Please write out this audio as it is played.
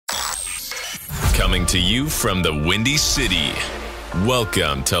Coming to you from the Windy City.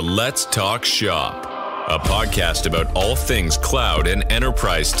 Welcome to Let's Talk Shop, a podcast about all things cloud and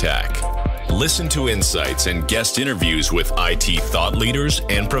enterprise tech. Listen to insights and guest interviews with IT thought leaders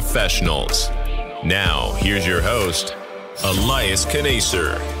and professionals. Now, here's your host, Elias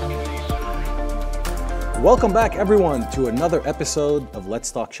Khnaser. Welcome back, everyone, to another episode of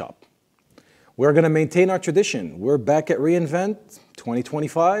Let's Talk Shop. We're going to maintain our tradition. We're back at reInvent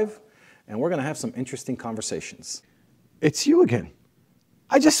 2025, and we're going to have some interesting conversations. It's you again.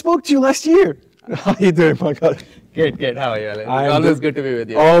 I just spoke to you last year. How you doing, Pankaj? Good. How are you, Elias? Always good to be with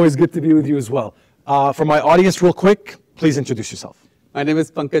you. Always good to be with you as well. For my audience, real quick, please introduce yourself. My name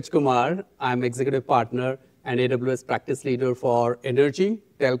is Pankaj Kumar. I'm executive partner and AWS practice leader for energy,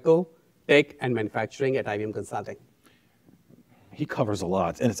 telco, tech, and manufacturing at IBM Consulting. He covers a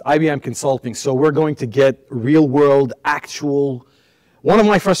lot, and it's IBM Consulting, so we're going to get real-world, actual. One of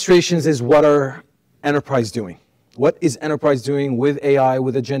my frustrations is, what are enterprise doing? What is enterprise doing with AI,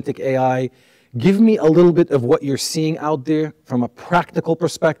 with Agentic AI? Give me a little bit of what you're seeing out there from a practical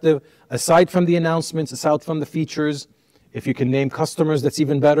perspective, aside from the announcements, aside from the features. If you can name customers, that's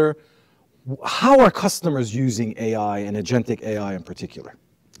even better. How are customers using AI and Agentic AI in particular?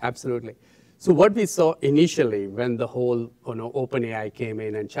 Absolutely. So what we saw initially when the whole OpenAI came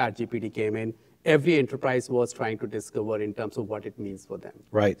in and ChatGPT came in, every enterprise was trying to discover in terms of what it means for them.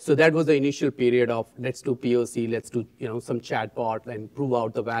 Right. So that was the initial period of let's do POC, let's do some chatbot and prove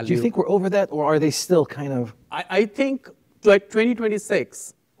out the value. Do you think we're over that, or are they still kind of? I think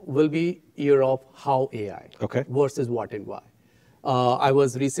 2026 will be year of how AI versus what and why. I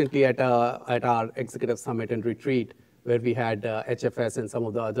was recently at our executive summit and retreat where we had HFS and some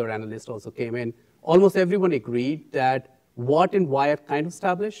of the other analysts also came in. Almost everyone agreed that what and why are kind of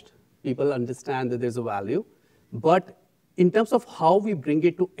established. People understand that there's a value. But in terms of how we bring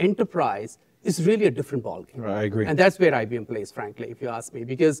it to enterprise, it's really a different ballgame. Right, I agree. And that's where IBM plays, frankly, if you ask me.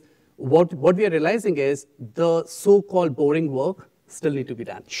 Because what we are realizing is the so-called boring work still need to be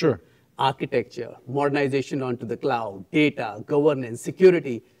done. Sure. Architecture, modernization onto the cloud, data, governance,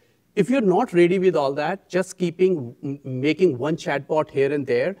 security. If you're not ready with all that, just making one chatbot here and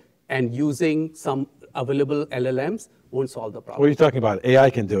there and using some available LLMs won't solve the problem. What are you talking about? AI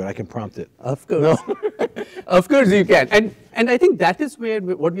can do it. I can prompt it. Of course. No. Of course you can. And I think that is where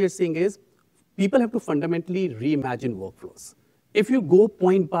what we are seeing is people have to fundamentally reimagine workflows. If you go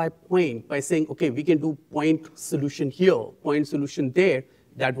point by point by saying, okay, we can do point solution here, point solution there,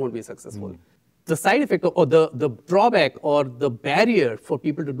 that won't be successful. The side effect or the drawback or the barrier for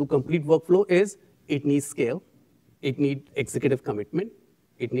people to do complete workflow is it needs scale, it needs executive commitment,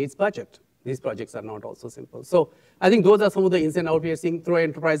 it needs budget. These projects are not also simple. So I think those are some of the ins and outs we are seeing through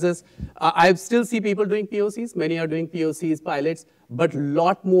enterprises. I still see people doing POCs. Many are doing POCs, pilots, but a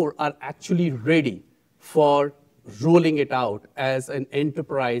lot more are actually ready for rolling it out as an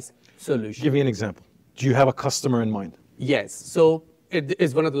enterprise solution. Give me an example. Do you have a customer in mind? Yes. So it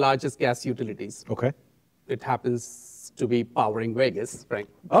is one of the largest gas utilities. Okay. It happens to be powering Vegas,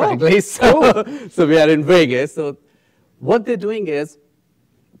 frankly. So we are in Vegas. So what they're doing is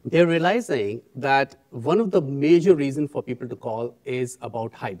they're realizing that one of the major reasons for people to call is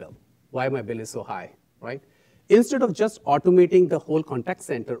about high bill. Why my bill is so high, right? Instead of just automating the whole contact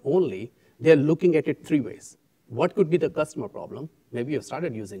center only, they're looking at it three ways. What could be the customer problem? Maybe you've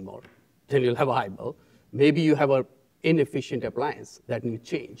started using more, then you'll have a high bill. Maybe you have an inefficient appliance that needs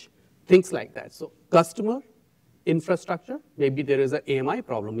change, things like that. So customer, infrastructure, maybe there is an AMI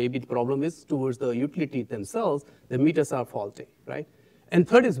problem. Maybe the problem is towards the utility themselves, the meters are faulty, right? And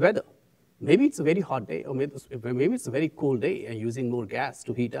third is weather. Maybe it's a very hot day, or maybe it's a very cool day and using more gas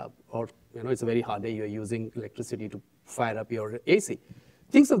to heat up, or it's a very hot day, you're using electricity to fire up your AC.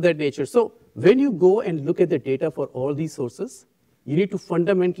 Things of that nature. So when you go and look at the data for all these sources, you need to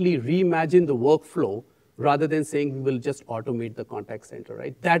fundamentally reimagine the workflow rather than saying we will just automate the contact center,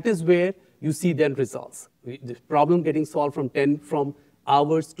 right? That is where you see then results. The problem getting solved from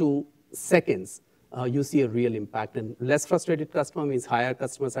hours to seconds. You see a real impact, and less frustrated customer means higher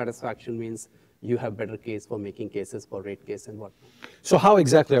customer satisfaction, means you have better case for making cases for rate case and whatnot. So how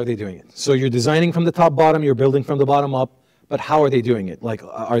exactly are they doing it? So you're designing from the top bottom, you're building from the bottom up, but how are they doing it? Like,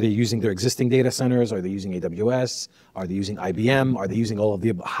 are they using their existing data centers? Are they using AWS? Are they using IBM? Are they using all of the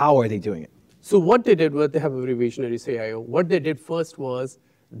above? How are they doing it? So what they did was, they have a very visionary CIO. What they did first was,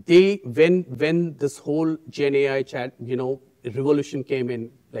 when this whole Gen AI chat, revolution came in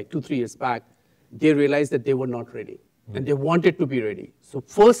like 2-3 years back, they realized that they were not ready, and they wanted to be ready. So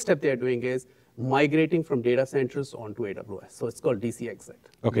first step they're doing is migrating from data centers onto AWS. So it's called DC exit.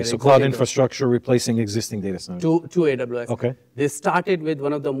 Okay, so cloud infrastructure replacing existing data centers. To AWS. Okay. They started with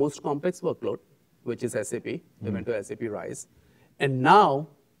one of the most complex workload, which is SAP. They went to SAP RISE. And now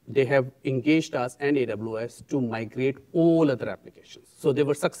they have engaged us and AWS to migrate all other applications. So they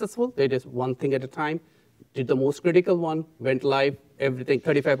were successful. They did one thing at a time, did the most critical one, went live, everything,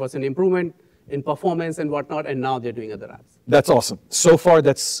 35% improvement in performance and whatnot, and now they're doing other apps. That's awesome. So far,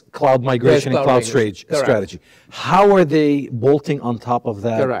 that's cloud migration and cloud strategy. How are they bolting on top of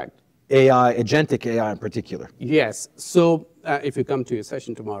that? Correct. AI, agentic AI in particular. Yes. So if you come to your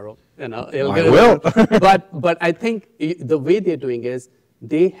session tomorrow, I will. but I think the way they're doing is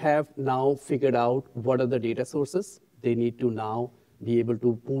they have now figured out what are the data sources they need to now be able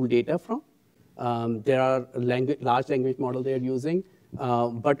to pull data from. There are large language model they're using,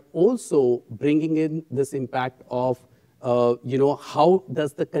 but also bringing in this impact of how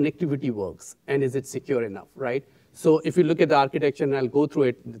does the connectivity works and is it secure enough, right? So if you look at the architecture, and I'll go through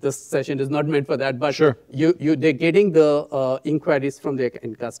it, this session is not meant for that, but sure. They're getting the inquiries from their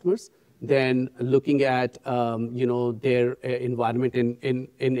end customers, then looking at their environment in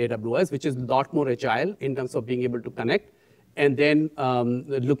AWS, which is a lot more agile in terms of being able to connect, and then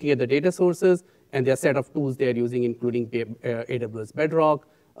looking at the data sources and their set of tools they're using, including AWS Bedrock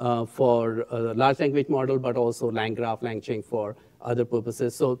for large language model, but also LangGraph, LangChain for other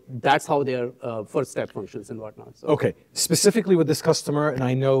purposes. So that's how their first step functions and whatnot. So. Okay, specifically with this customer, and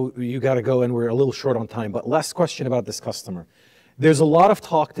I know you got to go and we're a little short on time, but last question about this customer. There's a lot of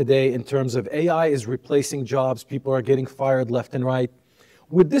talk today in terms of AI is replacing jobs, people are getting fired left and right.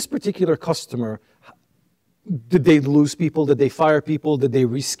 With this particular customer, did they lose people? Did they fire people? Did they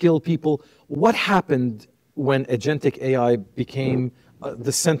reskill people? What happened when agentic AI became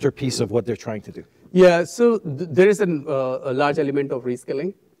the centerpiece of what they're trying to do? Yeah, so there is a large element of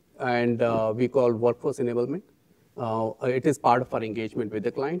reskilling, and we call workforce enablement. It is part of our engagement with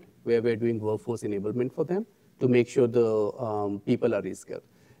the client, where we're doing workforce enablement for them to make sure the people are reskilled.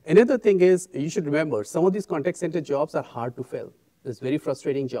 Another thing is, you should remember, some of these contact center jobs are hard to fill. It's very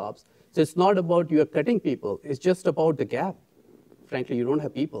frustrating jobs. So it's not about you are cutting people, it's just about the gap. Frankly, you don't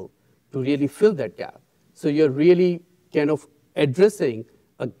have people to really fill that gap. So you're really kind of addressing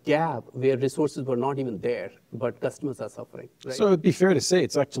a gap where resources were not even there, but customers are suffering. Right? So it'd be fair to say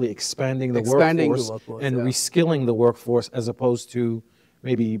it's actually expanding the workforce and reskilling the workforce as opposed to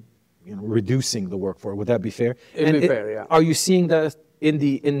maybe reducing the workforce. Would that be fair? It'd be fair, yeah. Are you seeing that in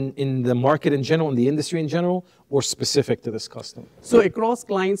the market in general, in the industry in general, or specific to this customer? So across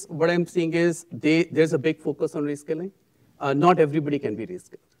clients, what I'm seeing is there's a big focus on reskilling. Not everybody can be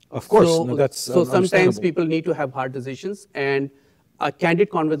reskilled. Of course, so sometimes people need to have hard decisions, and candid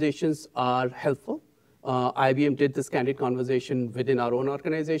conversations are helpful. IBM did this candid conversation within our own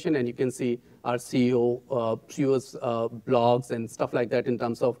organization, and you can see our CEO's blogs and stuff like that in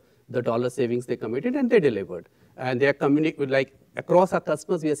terms of the dollar savings they committed, and they delivered. And they're across our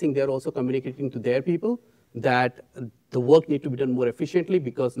customers, we are seeing they're also communicating to their people that the work need to be done more efficiently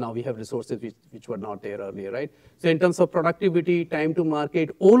because now we have resources which were not there earlier, right? So in terms of productivity, time to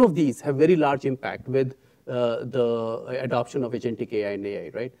market, all of these have very large impact with the adoption of agentic AI and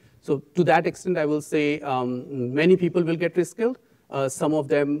AI, right? So to that extent, I will say many people will get reskilled. Some of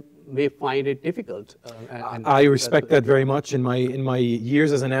them may find it difficult. I respect that very much. In my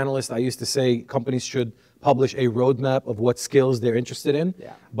years as an analyst, I used to say companies should publish a roadmap of what skills they're interested in.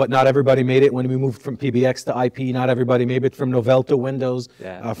 Yeah. But not everybody made it when we moved from PBX to IP. Not everybody made it from Novell to Windows,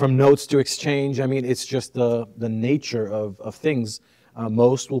 from Notes to Exchange. I mean, it's just the nature of things.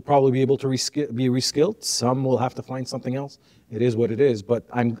 Most will probably be able to be reskilled. Some will have to find something else. It is what it is. But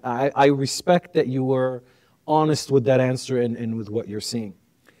I respect that you were honest with that answer and with what you're seeing.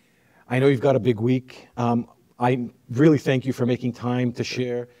 I know you've got a big week. I really thank you for making time to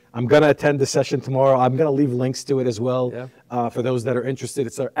share. I'm going to attend the session tomorrow. I'm going to leave links to it as well for those that are interested.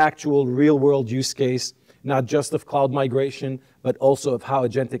 It's our actual real-world use case, not just of cloud migration, but also of how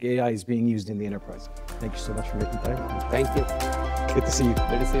agentic AI is being used in the enterprise. Thank you so much for making time. Thank you. Good to see you.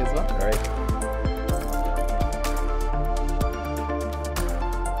 Good to see you as well. All right.